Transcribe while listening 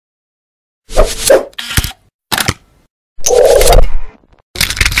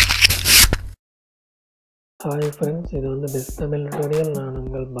Hi friends, இது வந்து best Tamil tutorial. நான்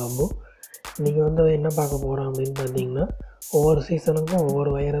உங்கள் பாபு. இன்றைக்கி வந்து என்ன பார்க்க போகிறோம் அப்படின்னு பார்த்தீங்கன்னா, ஒவ்வொரு சீசனுக்கும்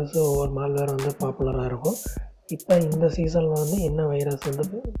ஒவ்வொரு வைரஸு ஒவ்வொரு மால்வேர் வந்து பாப்புலராக இருக்கும். இப்போ இந்த சீசனில் வந்து என்ன வைரஸ்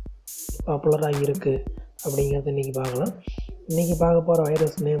வந்து பாப்புலராக இருக்குது அப்படிங்கிறத இன்றைக்கி பார்க்கலாம். இன்றைக்கி பார்க்க போகிற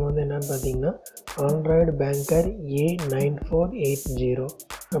வைரஸ் நேம் வந்து என்னென்னு பார்த்தீங்கன்னா, ஆண்ட்ராய்டு பேங்கர் A9480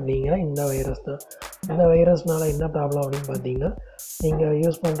 அப்படிங்கிற இந்த வைரஸ் தான். இந்த வைரஸ்னால் என்ன ப்ராப்ளம் அப்படின்னு பார்த்தீங்கன்னா, நீங்கள்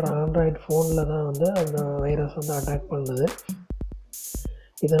யூஸ் பண்ணுற ஆண்ட்ராய்டு ஃபோனில் தான் வந்து அந்த வைரஸ் வந்து அட்டாக் பண்ணுது.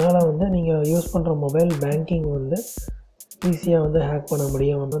 இதனால் வந்து நீங்கள் யூஸ் பண்ணுற மொபைல் பேங்கிங் வந்து ஈஸியாக வந்து ஹேக் பண்ண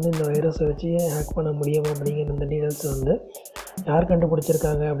முடியும். வந்து இந்த வைரஸை வச்சு ஹேக் பண்ண முடியும் அப்படிங்கிற இந்த டீட்டெயில்ஸ் வந்து யார்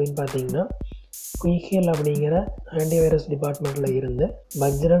கண்டுபிடிச்சிருக்காங்க அப்படின்னு பார்த்தீங்கன்னா, குயிக்ஹெல் அப்படிங்கிற ஆன்டிவைரஸ் டிபார்ட்மெண்ட்டில் இருந்து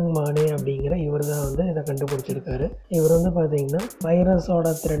பஜ்ரங் மானே அப்படிங்கிற இவர் தான் வந்து இதை கண்டுபிடிச்சிருக்காரு. இவர் வந்து பார்த்திங்கன்னா வைரஸோட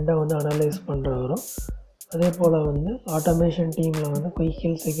த்ரெட்டை வந்து அனலைஸ் பண்ணுறவரும், அதே போல் வந்து ஆட்டோமேஷன் டீமில் வந்து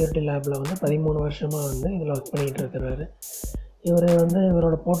குயிக்ஹெல் செக்யூரிட்டி லேபில் வந்து 13 வருஷமாக வந்து இதில் ஒர்க் பண்ணிகிட்டு இருக்கிறாரு. இவர் வந்து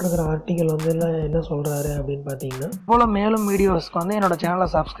இவரோட போட்டிருக்கிற ஆர்டிக்கல் வந்து என்ன சொல்கிறாரு அப்படின்னு பார்த்தீங்கன்னா, போல் மேலும் வீடியோஸ்க்கு வந்து என்னோடய சேனலை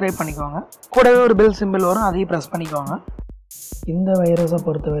சப்ஸ்கிரைப் பண்ணிக்கோங்க. கூடவே ஒரு பெல் சிம்பிள் வரும், அதையும் ப்ரெஸ் பண்ணிக்கோங்க. இந்த வைரஸை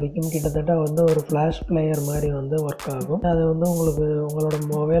பொறுத்த வரைக்கும் கிட்டத்தட்ட வந்து ஒரு ஃப்ளாஷ் பிளேயர் மாதிரி வந்து ஒர்க் ஆகும். அது வந்து உங்களோட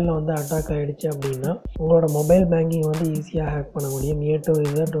மொபைலில் வந்து அட்டாக் ஆகிடுச்சு அப்படின்னா உங்களோட மொபைல் பேங்கிங் வந்து ஈஸியாக ஹேக் பண்ண முடியும். A to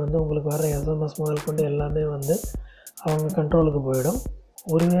Z வந்து உங்களுக்கு வர SMS முதல் கொண்டு எல்லாமே வந்து அவங்க கண்ட்ரோலுக்கு போயிடும்.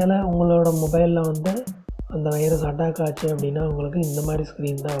 ஒருவேளை உங்களோட மொபைலில் வந்து அந்த வைரஸ் அட்டாக் ஆச்சு அப்படின்னா உங்களுக்கு இந்த மாதிரி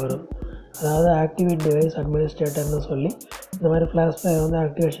ஸ்க்ரீன் தான் வரும். அதாவது ஆக்டிவேட் டிவைஸ் அட்மினிஸ்ட்ரேட்டர்னு சொல்லி இந்த மாதிரி ஃப்ளாஷ் பிளேயர் வந்து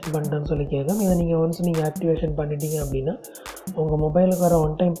ஆக்டிவேஷன் பண்ணிட்டேன்னு சொல்லி கேட்கும். இதை நீங்கள் ஆக்டிவேஷன் பண்ணிட்டீங்க அப்படின்னா உங்கள் மொபைலுக்கு வர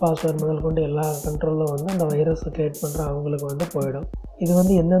ஒன் டைம் பாஸ்வேர்டு முதல் கொண்டு எல்லா கண்ட்ரோலும் வந்து அந்த வைரஸை க்ரியேட் பண்ணுற அவங்களுக்கு வந்து போயிடும். இது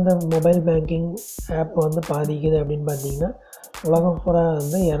வந்து எந்தெந்த மொபைல் பேங்கிங் ஆப் வந்து பாதிக்குது அப்படின்னு பார்த்தீங்கன்னா, உலகம் பூரா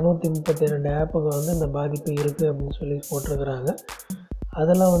வந்து 232 ஆப்புக்கு வந்து இந்த பாதிப்பு இருக்குது அப்படின்னு சொல்லி போட்டிருக்கிறாங்க.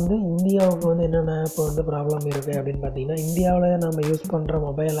 அதில் வந்து இந்தியாவுக்கு வந்து என்னென்ன ஆப் வந்து ப்ராப்ளம் இருக்குது அப்படின்னு பார்த்தீங்கன்னா, இந்தியாவில் நம்ம யூஸ் பண்ணுற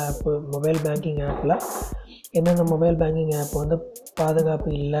மொபைல் பேங்கிங் ஆப்பில் என்னென்ன மொபைல் பேங்கிங் ஆப் வந்து பாதுகாப்பு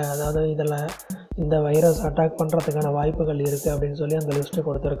இல்லை, அதாவது இதில் இந்த வைரஸ் அட்டாக் பண்ணுறதுக்கான வாய்ப்புகள் இருக்குது அப்படின்னு சொல்லி அந்த லிஸ்ட்டு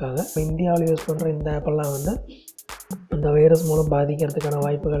கொடுத்துருக்காங்க. இப்போ இந்தியாவில் யூஸ் பண்ணுற இந்த ஆப்பெல்லாம் வந்து இந்த வைரஸ் மூலம் பாதிக்கிறதுக்கான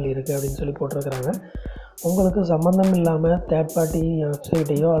வாய்ப்புகள் இருக்குது அப்படின்னு சொல்லி போட்டிருக்கிறாங்க. உங்களுக்கு சம்மந்தம் இல்லாமல் தேர்ட் பார்ட்டி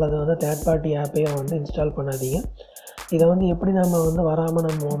வெப்சைட்டையோ அல்லது வந்து தேர்ட் பார்ட்டி ஆப்பையோ வந்து இன்ஸ்டால் பண்ணாதீங்க. இதை வந்து எப்படி நம்ம வந்து வராமல்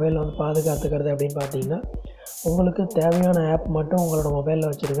நம்ம மொபைலில் வந்து பாதுகாத்துக்கிறது அப்படின்னு பார்த்தீங்கன்னா, உங்களுக்கு தேவையான ஆப் மட்டும் உங்களோட மொபைலில்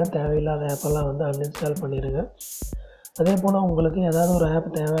வச்சுருங்க. தேவையில்லாத ஆப்பெல்லாம் வந்து அன்இன்ஸ்டால் பண்ணிடுங்க. அதே போல் உங்களுக்கு ஏதாவது ஒரு ஆப்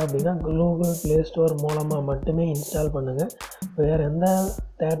தேவை அப்படின்னா கூகுள் ப்ளே ஸ்டோர் மூலமாக மட்டுமே இன்ஸ்டால் பண்ணுங்கள். வேறு எந்த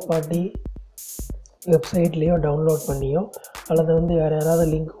தேர்ட் பார்ட்டி வெப்சைட்லேயோ டவுன்லோட் பண்ணியோ அல்லது வந்து யாராவது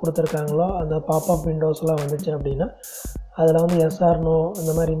லிங்க் கொடுத்துருக்காங்களோ அந்த பாப்அப் விண்டோஸ்லாம் வந்துச்சு அப்படின்னா அதில் வந்து எஸ்ஆர்னோ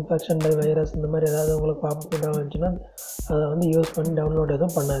இந்த மாதிரி இன்ஃபெக்ஷன் பை வைரஸ் இந்த மாதிரி ஏதாவது உங்களுக்கு பாப்அப் விண்டோ வந்துச்சுன்னா அதை வந்து யூஸ் பண்ணி டவுன்லோட்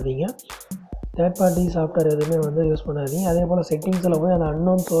எதுவும் பண்ணாதீங்க. தேர்ட் பார்ட்டி சாஃப்ட்வேர் எதுவுமே வந்து யூஸ் பண்ணாதீங்க. அதே போல் செட்டிங்ஸில் போய் அந்த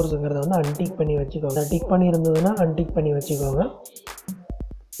அன்னோன் சோர்ஸுங்கிறத வந்து அன்டிக் பண்ணி வச்சுக்கோங்க. டிக் பண்ணி இருந்ததுன்னா அன்டிக் பண்ணி வச்சுக்கோங்க.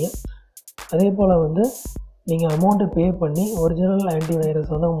 அதே போல் வந்து நீங்கள் அமௌண்ட்டு பே பண்ணி ஒரிஜினல்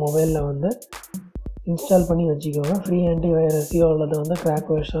ஆன்டிவைரஸ் வந்து உங்கள் மொபைலில் வந்து இன்ஸ்டால் பண்ணி வச்சுக்கோங்க. ஃப்ரீ ஆன்டிவைரஸையோ அல்லது வந்து கிராக்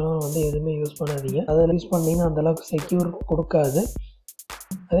வெர்ஷனோ வந்து எதுவுமே யூஸ் பண்ணாதீங்க. அதில் யூஸ் பண்ணிங்கன்னா அந்தளவுக்கு செக்யூர் கொடுக்காது.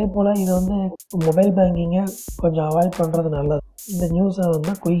 அதே போல் இது வந்து மொபைல் பேங்கிங்கை கொஞ்சம் அவாய்ட் பண்ணுறது நல்லது. இந்த நியூஸை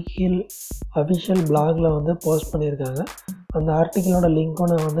வந்து குயிக்ஹெல் அஃபிஷியல் பிளாகில் வந்து போஸ்ட் பண்ணியிருக்காங்க. அந்த ஆர்டிக்கிளோட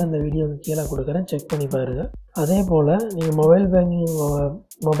லிங்க்கும் நான் வந்து இந்த வீடியோவுக்கு கீழே கொடுக்குறேன், செக் பண்ணி பாருங்கள். அதே போல் நீங்கள் மொபைல் பேங்கிங்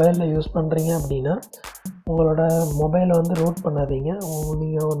மொபைலில் யூஸ் பண்ணுறீங்க அப்படின்னா உங்களோட மொபைலை வந்து ரூட் பண்ணாதீங்க.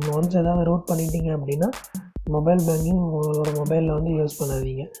 நீங்கள் ஒன்ஸ் ஏதாவது ரூட் பண்ணிட்டீங்க அப்படின்னா மொபைல் பேங்கிங் உங்களோட மொபைலில் வந்து யூஸ்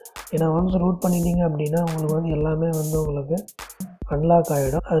பண்ணாதீங்க. ஏன்னா ஒன்ஸ் ரூட் பண்ணிட்டீங்க அப்படின்னா உங்களுக்கு வந்து எல்லாமே வந்து உங்களுக்கு அன்லாக்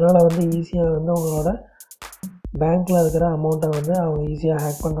ஆகிடும். அதனால் வந்து ஈஸியாக வந்து உங்களோட பேங்க்கில் இருக்கிற அமௌண்ட்டை வந்து அவங்க ஈஸியாக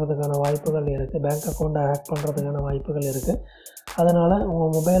ஹேக் பண்ணுறதுக்கான வாய்ப்புகள் இருக்குது. பேங்க் அக்கௌண்ட்டை ஹேக் பண்ணுறதுக்கான வாய்ப்புகள் இருக்குது. அதனால்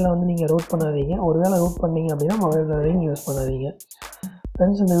உங்கள் மொபைலை வந்து நீங்கள் ரூட் பண்ணாதீங்க. ஒருவேளை ரூட் பண்ணிங்க அப்படின்னா மொபைல் பேங்கிங் யூஸ் பண்ணாதீங்க.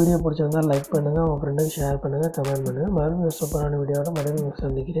 ஃப்ரெண்ட்ஸ், இந்த வீடியோ பிடிச்சிருந்தால் லைக் பண்ணுங்கள், உங்கள் ஃப்ரெண்டுக்கு ஷேர் பண்ணுங்கள், கமெண்ட் பண்ணுங்கள். மறுபடியும் சூப்பரான வீடியோவோட மறுபடியும்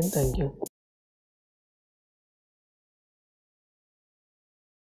சந்திக்கிறேன். தேங்க்யூ.